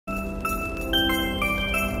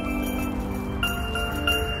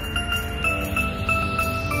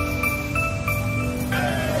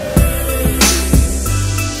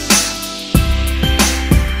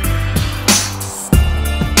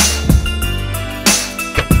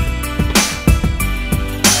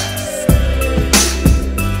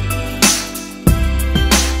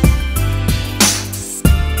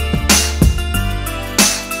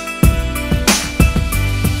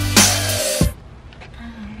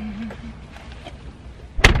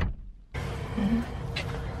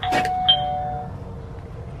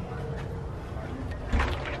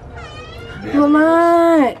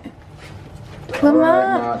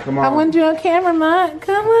come on. I want you on camera, Mont.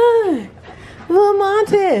 Come on. Little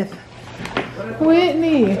Montes.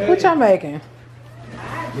 Whitney. What y'all making?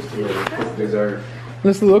 Just a little quick dessert.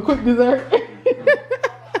 Just a little quick dessert.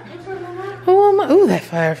 Ooh, that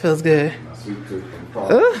fire feels good. My sweet tooth can fall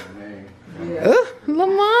in the name.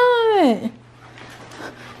 Lamont.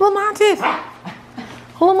 Lamontis.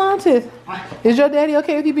 Lamontis. Is your daddy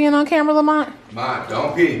okay with you being on camera, Lamont? Ma,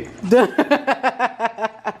 don't pee.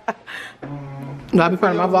 I'll be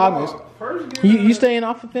part of my Vlogmas. You staying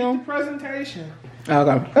off the film? Presentation.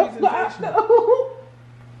 Okay.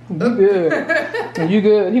 You good. You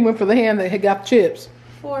good. He went for the hand that had got the chips.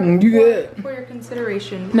 You good. For your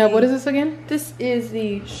consideration. Now, what is this again? This is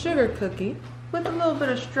the sugar cookie with a little bit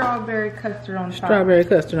of strawberry custard on top. Strawberry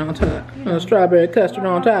custard on top. Strawberry custard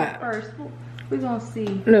on top. First, we're going to see.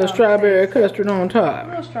 Little strawberry custard on top. A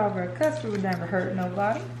little strawberry custard would never hurt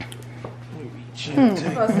nobody. I was going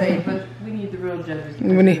to say, but we need the real judges.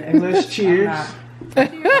 Let's cheers. Cheers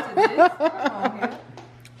to this.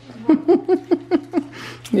 Come on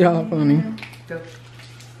here. Y'all funny. Go.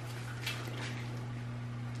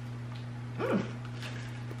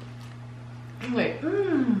 Wait.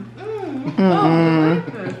 Oh,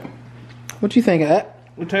 What you think of that?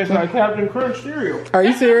 It tastes like Captain Crunch cereal. Are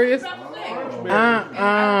you serious? Captain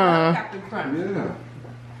Crunch.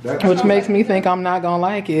 Yeah. Which makes me think I'm not gonna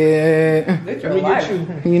like it. Let me get you.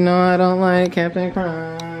 You know I don't like Captain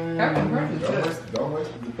Crunch. Captain Crunch is good. Don't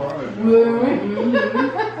waste the product.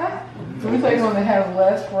 We take one that has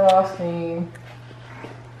less frosting,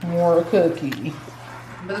 more cookie.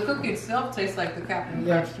 But the cookie itself tastes like the Captain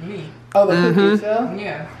Crunch to me. Oh, the cookie itself?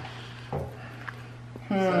 Yeah.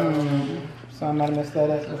 So I might have messed that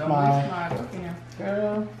up So with don't my waste my cookie now.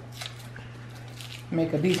 girl.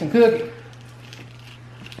 Make a decent cookie.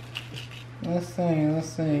 Let's see, let's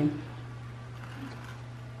see.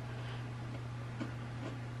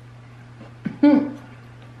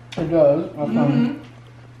 It does. Okay.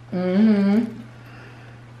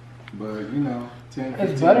 But you know, 10, 15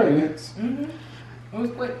 It's buttery. minutes. It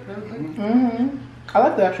was quick. Really quick. I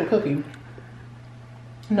like the actual cookie.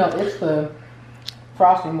 No, it's the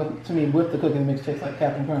frosting with, to me, with the cookie that makes it taste like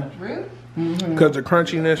Captain Crunch. Really? Because the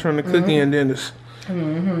crunchiness from the cookie and then this.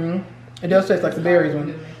 It does taste like the berries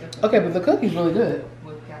one. Okay, but the cookie's really good.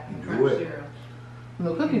 With Captain Do Crunch it. cereal.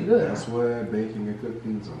 The cookie's good. That's what baking and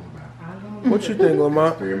cooking is all about. What you think,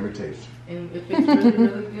 Lamont? Experimentation. And if it's really,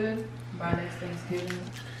 really good, by next Thanksgiving,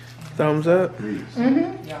 Thumbs up. Please.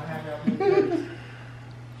 y'all have your own goods.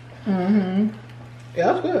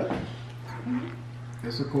 Yeah, that's good.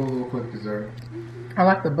 It's a cool little quick dessert. I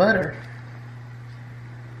like the butter.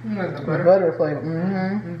 Like the The butter. butter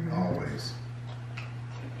flavor. Always.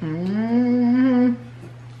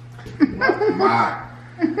 Ma.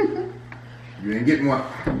 You ain't getting one.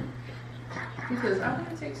 Because I think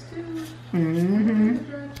it takes two.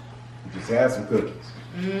 Just add some cookies.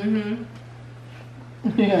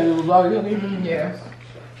 Yeah, it was all good. Yeah.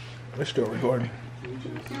 It's still recording.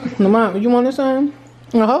 Lamont, you want some?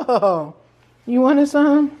 Oh, you wanted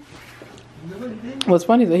some? What's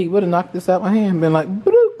funny is that he would have knocked this out my hand and been like,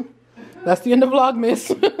 bloop. That's the end of Vlogmas.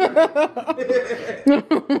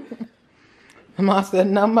 Lamont said,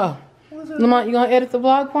 no more. Lamont, you gonna edit the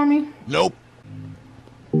vlog for me? Nope.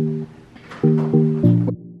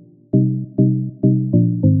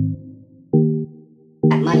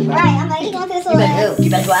 Money, right? I'm like, you going to this little ass? You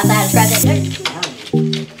better go outside and scratch that dirt.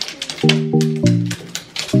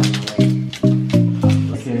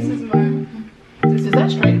 This is that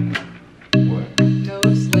straight? What? No,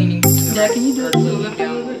 it's leaning. Yeah, can you do it a little bit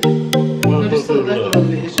down? No, just to the left a little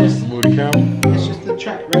bit. It's just the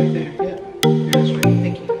track right there. Yep. Yeah, straight.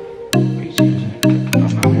 Thank you. Appreciate it. Yeah,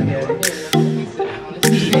 there you go. Sit down. Let's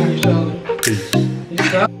see your shoulder. You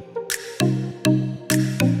stop.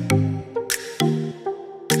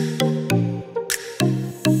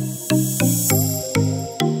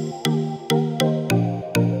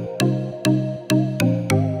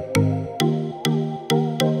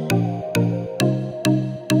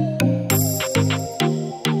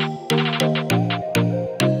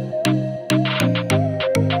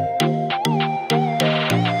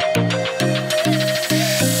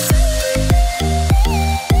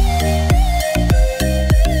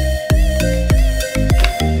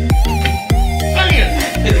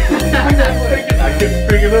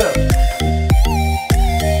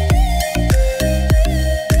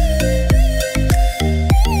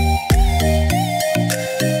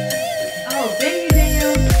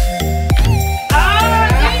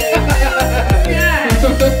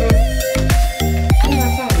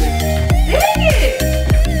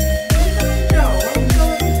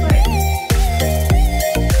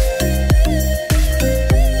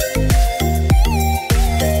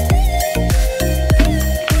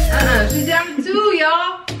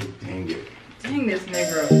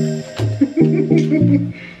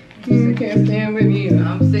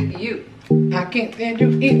 Eat,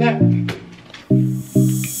 Andrew. Eat that.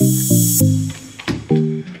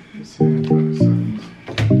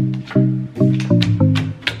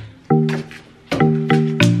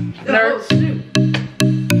 Nerds.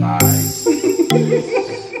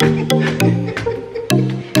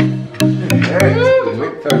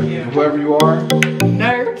 Whoever you are.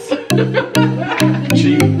 Nerds.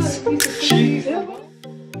 Cheese.